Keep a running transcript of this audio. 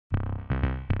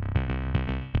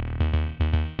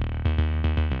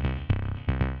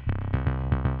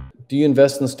Do you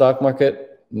invest in the stock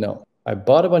market? No. I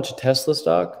bought a bunch of Tesla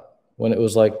stock when it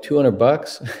was like 200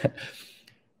 bucks.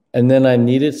 And then I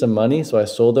needed some money, so I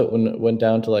sold it when it went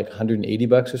down to like 180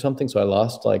 bucks or something. So I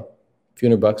lost like a few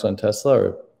 $100 on Tesla, or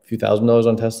a few $1,000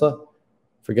 on Tesla.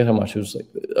 Forget how much it was. Like,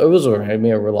 it was around, I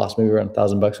mean, I lost maybe around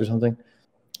 $1,000 or something.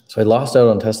 So I lost out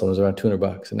on Tesla. It was around 200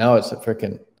 bucks, and now it's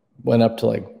freaking went up to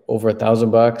like over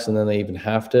 $1,000, and then they even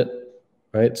halved it,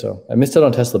 right? So I missed out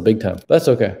on Tesla big time. That's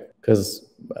okay, because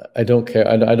I don't care.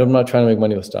 I'm not trying to make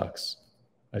money with stocks.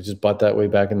 I just bought that way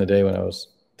back in the day when I was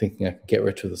thinking I could get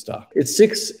rich with a stock. It's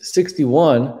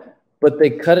 661, but they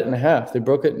cut it in half. They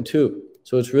broke it in two.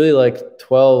 So it's really like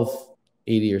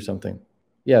 1280 or something.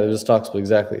 Yeah, there's a stock split,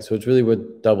 exactly. So it's really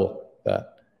worth double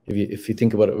that if you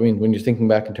think about it. I mean, when you're thinking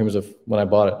back in terms of when I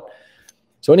bought it.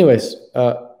 So anyways,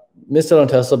 missed out on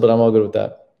Tesla, but I'm all good with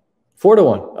that.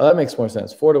 4-to-1. Oh, that makes more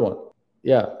sense. 4-to-1.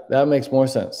 Yeah, that makes more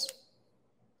sense.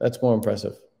 That's more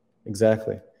impressive.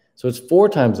 Exactly. So it's 4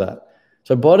 times that.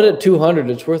 So I bought it at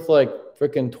 200. It's worth like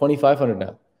freaking 2,500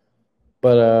 now.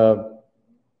 But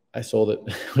I sold it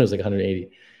when it was like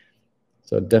 180.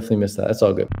 So definitely missed that. That's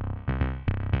all good.